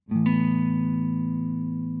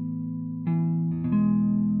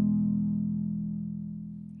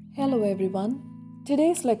Hello everyone.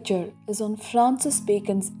 Today's lecture is on Francis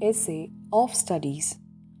Bacon's essay Of Studies.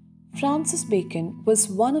 Francis Bacon was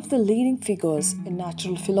one of the leading figures in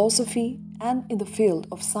natural philosophy and in the field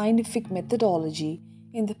of scientific methodology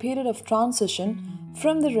in the period of transition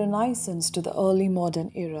from the Renaissance to the early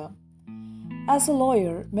modern era. As a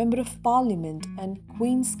lawyer, member of parliament, and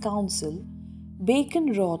Queen's Counsel,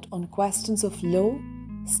 Bacon wrote on questions of law,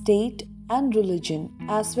 state, and religion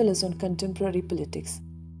as well as on contemporary politics.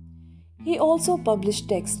 He also published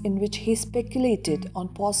texts in which he speculated on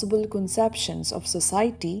possible conceptions of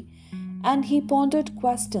society and he pondered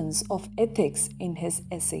questions of ethics in his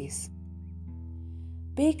essays.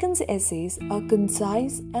 Bacon's essays are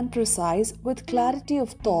concise and precise with clarity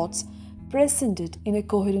of thoughts presented in a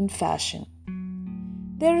coherent fashion.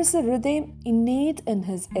 There is a rhythm innate in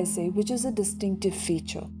his essay which is a distinctive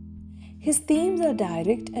feature. His themes are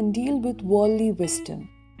direct and deal with worldly wisdom.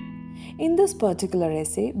 In this particular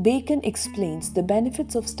essay, Bacon explains the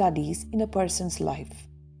benefits of studies in a person's life.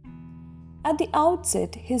 At the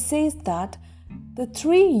outset, he says that the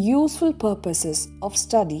three useful purposes of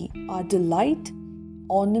study are delight,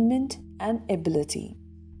 ornament, and ability.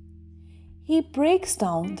 He breaks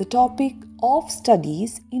down the topic of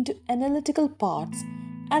studies into analytical parts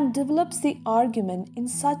and develops the argument in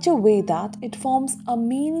such a way that it forms a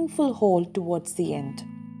meaningful whole towards the end.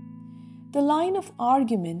 The line of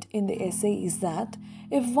argument in the essay is that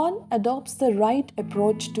if one adopts the right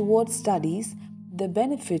approach towards studies, the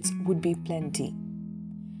benefits would be plenty.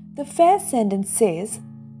 The first sentence says,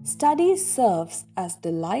 studies serves as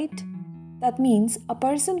delight. That means a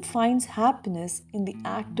person finds happiness in the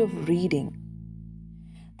act of reading.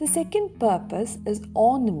 The second purpose is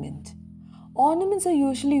ornament. Ornaments are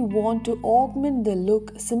usually worn to augment the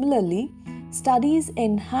look. Similarly, studies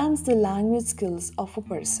enhance the language skills of a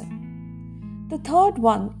person. The third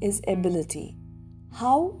one is ability.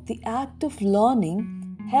 How the act of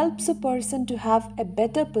learning helps a person to have a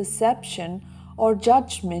better perception or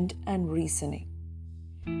judgment and reasoning.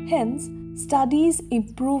 Hence, studies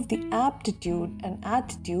improve the aptitude and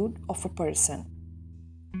attitude of a person.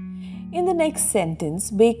 In the next sentence,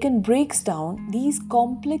 Bacon breaks down these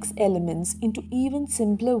complex elements into even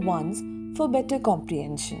simpler ones for better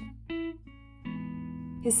comprehension.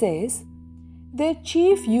 He says, their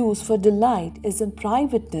chief use for delight is in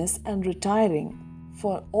privateness and retiring,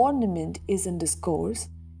 for ornament is in discourse,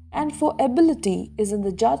 and for ability is in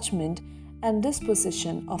the judgment and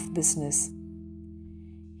disposition of business.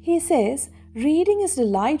 He says, reading is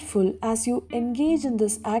delightful as you engage in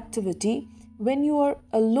this activity when you are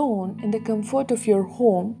alone in the comfort of your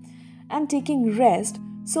home and taking rest,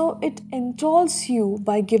 so it enthralls you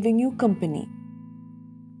by giving you company.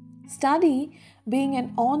 Study, being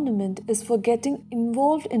an ornament, is for getting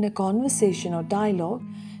involved in a conversation or dialogue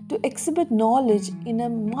to exhibit knowledge in a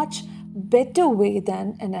much better way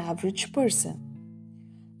than an average person.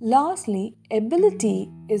 Lastly, ability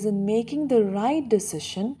is in making the right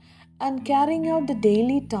decision and carrying out the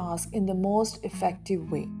daily task in the most effective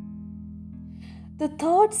way. The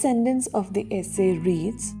third sentence of the essay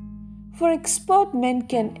reads, for expert men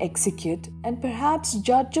can execute and perhaps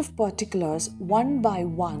judge of particulars one by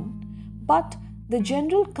one, but the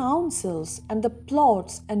general counsels and the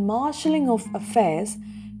plots and marshalling of affairs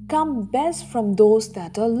come best from those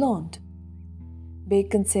that are learned.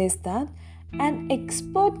 Bacon says that an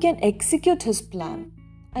expert can execute his plan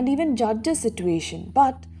and even judge a situation,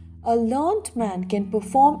 but a learned man can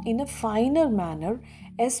perform in a finer manner,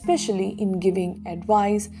 especially in giving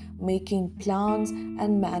advice, making plans,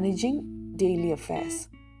 and managing daily affairs.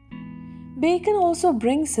 Bacon also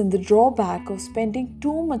brings in the drawback of spending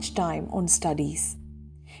too much time on studies.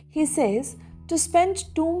 He says, to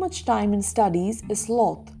spend too much time in studies is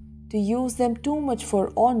sloth, to use them too much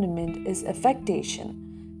for ornament is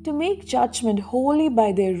affectation, to make judgment wholly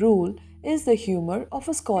by their rule is the humor of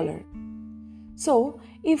a scholar. So,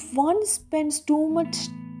 if one spends too much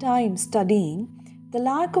time studying, the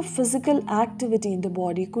lack of physical activity in the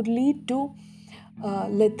body could lead to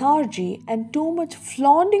lethargy, and too much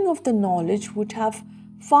flaunting of the knowledge would have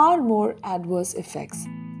far more adverse effects.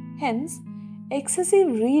 Hence,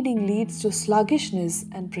 excessive reading leads to sluggishness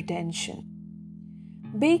and pretension.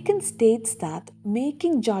 Bacon states that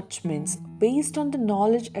making judgments based on the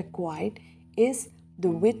knowledge acquired is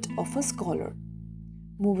the wit of a scholar.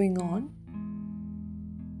 Moving on.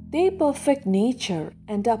 They perfect nature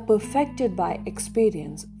and are perfected by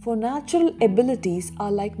experience, for natural abilities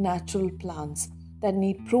are like natural plants that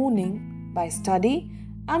need pruning by study,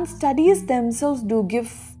 and studies themselves do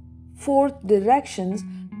give forth directions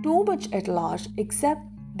too much at large except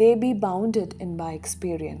they be bounded in by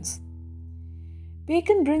experience.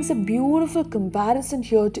 Bacon brings a beautiful comparison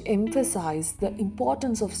here to emphasize the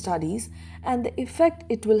importance of studies and the effect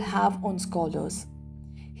it will have on scholars.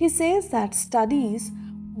 He says that studies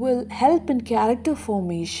will help in character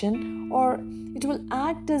formation, or it will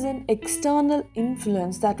act as an external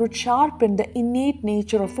influence that would sharpen the innate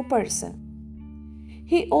nature of a person.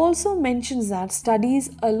 He also mentions that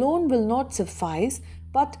studies alone will not suffice,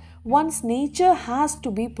 but one's nature has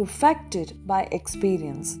to be perfected by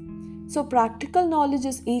experience. So, practical knowledge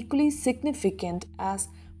is equally significant as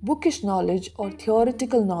bookish knowledge or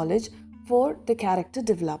theoretical knowledge for the character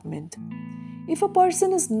development. If a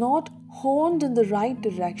person is not honed in the right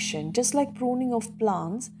direction, just like pruning of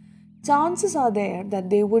plants, chances are there that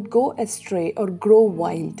they would go astray or grow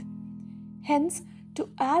wild. Hence, to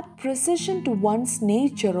add precision to one's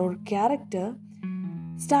nature or character,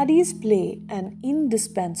 studies play an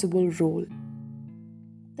indispensable role.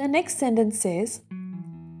 The next sentence says,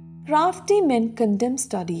 crafty men condemn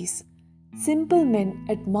studies, simple men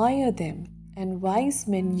admire them, and wise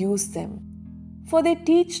men use them. For they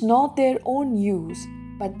teach not their own use,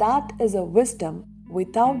 but that is a wisdom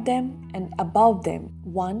without them and above them,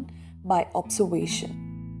 won by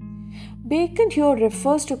observation. Bacon here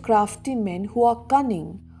refers to crafty men who are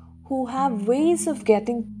cunning, who have ways of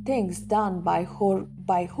getting things done by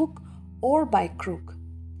hook or by crook.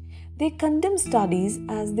 They condemn studies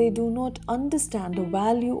as they do not understand the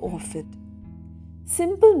value of it.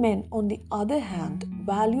 Simple men, on the other hand,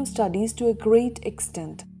 value studies to a great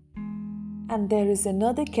extent. And there is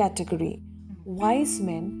another category, wise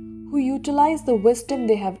men, who utilize the wisdom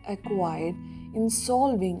they have acquired in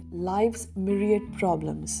solving life's myriad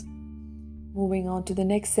problems. Moving on to the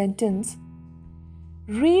next sentence.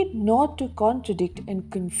 Read not to contradict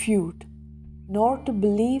and confute, nor to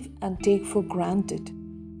believe and take for granted,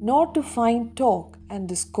 nor to find talk and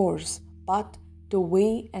discourse, but to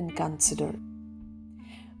weigh and consider.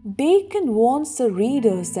 Bacon warns the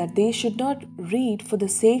readers that they should not read for the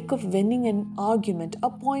sake of winning an argument, a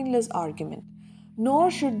pointless argument, nor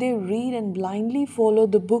should they read and blindly follow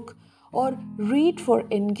the book or read for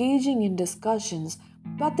engaging in discussions,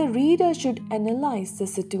 but the reader should analyze the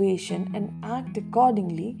situation and act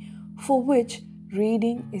accordingly, for which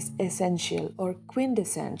reading is essential or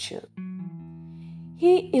quintessential.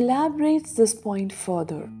 He elaborates this point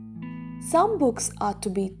further. Some books are to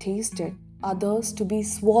be tasted, others to be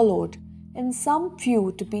swallowed, and some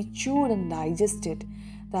few to be chewed and digested.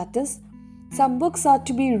 That is, some books are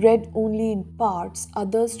to be read only in parts,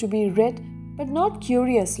 others to be read but not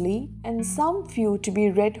curiously, and some few to be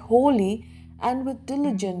read wholly and with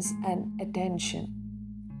diligence and attention.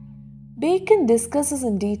 Bacon discusses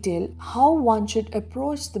in detail how one should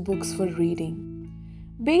approach the books for reading.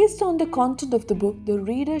 Based on the content of the book, the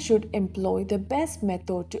reader should employ the best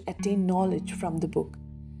method to attain knowledge from the book.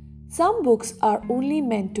 Some books are only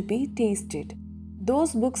meant to be tasted.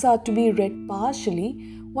 Those books are to be read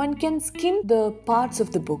partially. One can skim the parts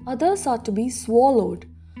of the book. Others are to be swallowed.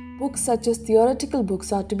 Books such as theoretical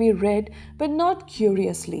books are to be read but not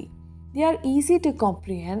curiously. They are easy to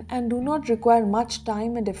comprehend and do not require much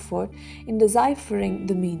time and effort in deciphering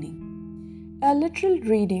the meaning. A literal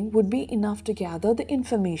reading would be enough to gather the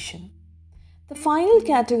information. The final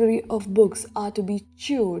category of books are to be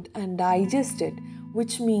chewed and digested,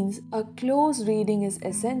 which means a close reading is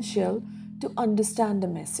essential to understand the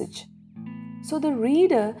message. So the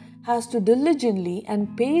reader has to diligently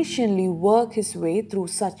and patiently work his way through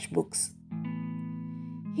such books.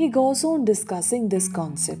 He goes on discussing this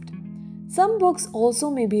concept. Some books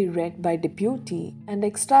also may be read by deputy and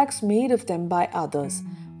extracts made of them by others,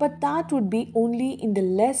 but that would be only in the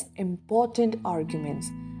less important arguments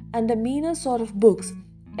and the meaner sort of books,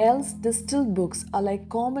 else distilled books are like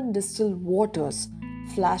common distilled waters,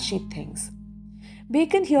 flashy things.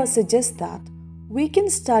 Bacon here suggests that we can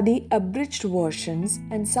study abridged versions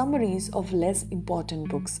and summaries of less important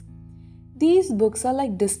books. These books are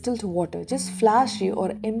like distilled water, just flashy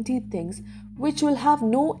or empty things which will have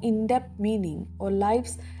no in-depth meaning or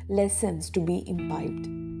life's lessons to be imbibed.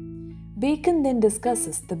 Bacon then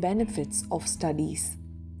discusses the benefits of studies.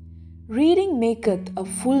 Reading maketh a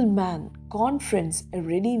full man, conference a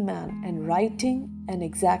ready man, and writing an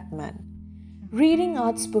exact man. Reading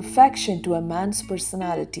adds perfection to a man's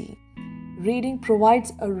personality. Reading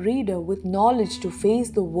provides a reader with knowledge to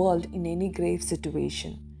face the world in any grave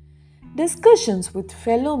situation. Discussions with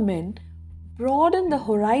fellow men broaden the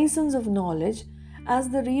horizons of knowledge as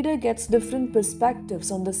the reader gets different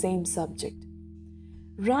perspectives on the same subject.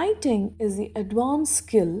 Writing is the advanced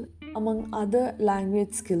skill among other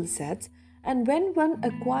language skill sets, and when one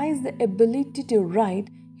acquires the ability to write,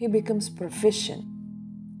 he becomes proficient.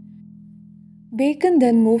 Bacon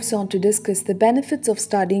then moves on to discuss the benefits of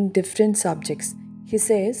studying different subjects. He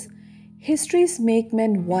says, histories make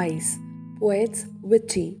men wise, poets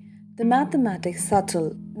witty, the mathematics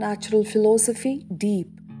subtle, natural philosophy deep,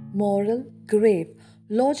 moral grave,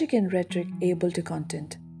 logic and rhetoric able to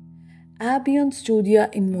content. Abion studia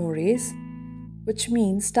in mores, which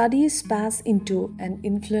means studies pass into and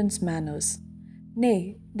influence manners.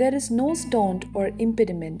 Nay, there is no staunt or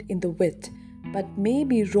impediment in the wit, but may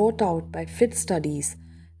be wrought out by fit studies,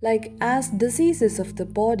 like as diseases of the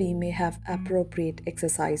body may have appropriate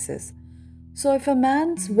exercises. So if a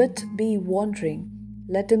man's wit be wandering,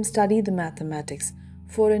 let him study the mathematics,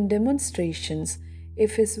 for in demonstrations,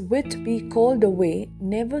 if his wit be called away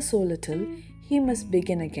never so little, he must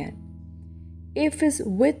begin again. If his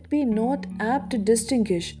wit be not apt to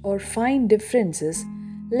distinguish or find differences,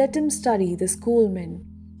 let him study the schoolmen,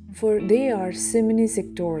 for they are simini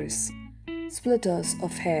sectoris, splitters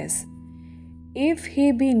of hairs. If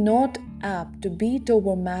he be not apt to beat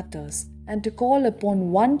over matters and to call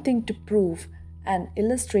upon one thing to prove and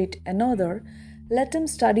illustrate another, let him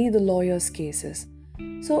study the lawyer's cases.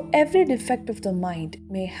 So every defect of the mind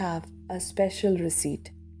may have a special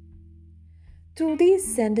receipt. Through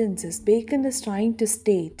these sentences, Bacon is trying to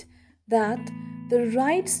state that the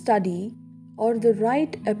right study or the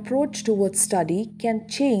right approach towards study can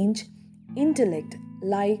change intellect,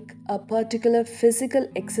 like a particular physical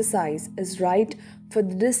exercise is right for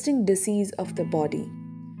the distinct disease of the body.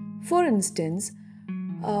 For instance,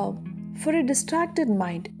 for a distracted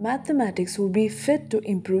mind, mathematics would be fit to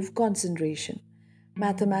improve concentration.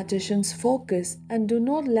 Mathematicians focus and do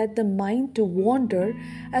not let the mind to wander,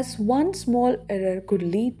 as one small error could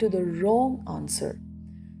lead to the wrong answer.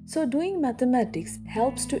 So doing mathematics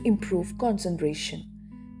helps to improve concentration.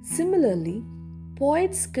 Similarly,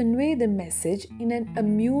 poets convey the message in an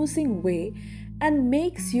amusing way and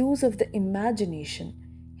makes use of the imagination.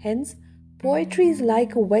 Hence, poetry is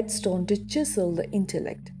like a whetstone to chisel the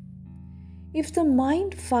intellect. If the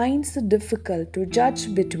mind finds it difficult to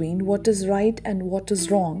judge between what is right and what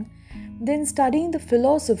is wrong, then studying the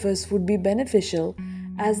philosophers would be beneficial,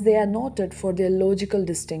 as they are noted for their logical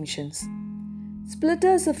distinctions.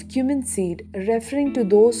 Splitters of cumin seed, referring to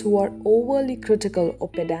those who are overly critical or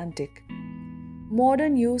pedantic.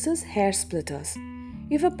 Modern uses hair splitters.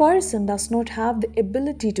 If a person does not have the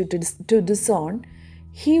ability to discern,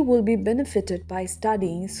 he will be benefited by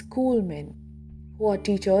studying schoolmen, who are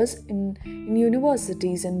teachers in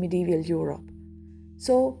universities in medieval Europe.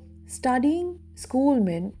 So, studying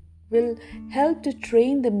schoolmen will help to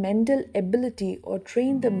train the mental ability or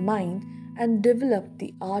train the mind and develop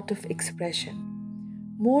the art of expression.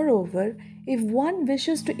 Moreover, if one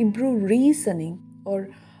wishes to improve reasoning or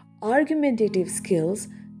argumentative skills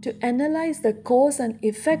to analyze the cause and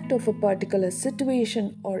effect of a particular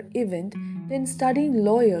situation or event, then studying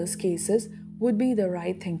lawyers' cases would be the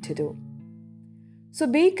right thing to do. So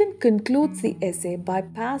Bacon concludes the essay by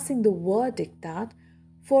passing the verdict that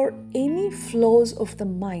for any flaws of the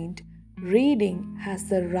mind, reading has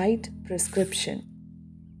the right prescription.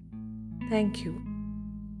 Thank you.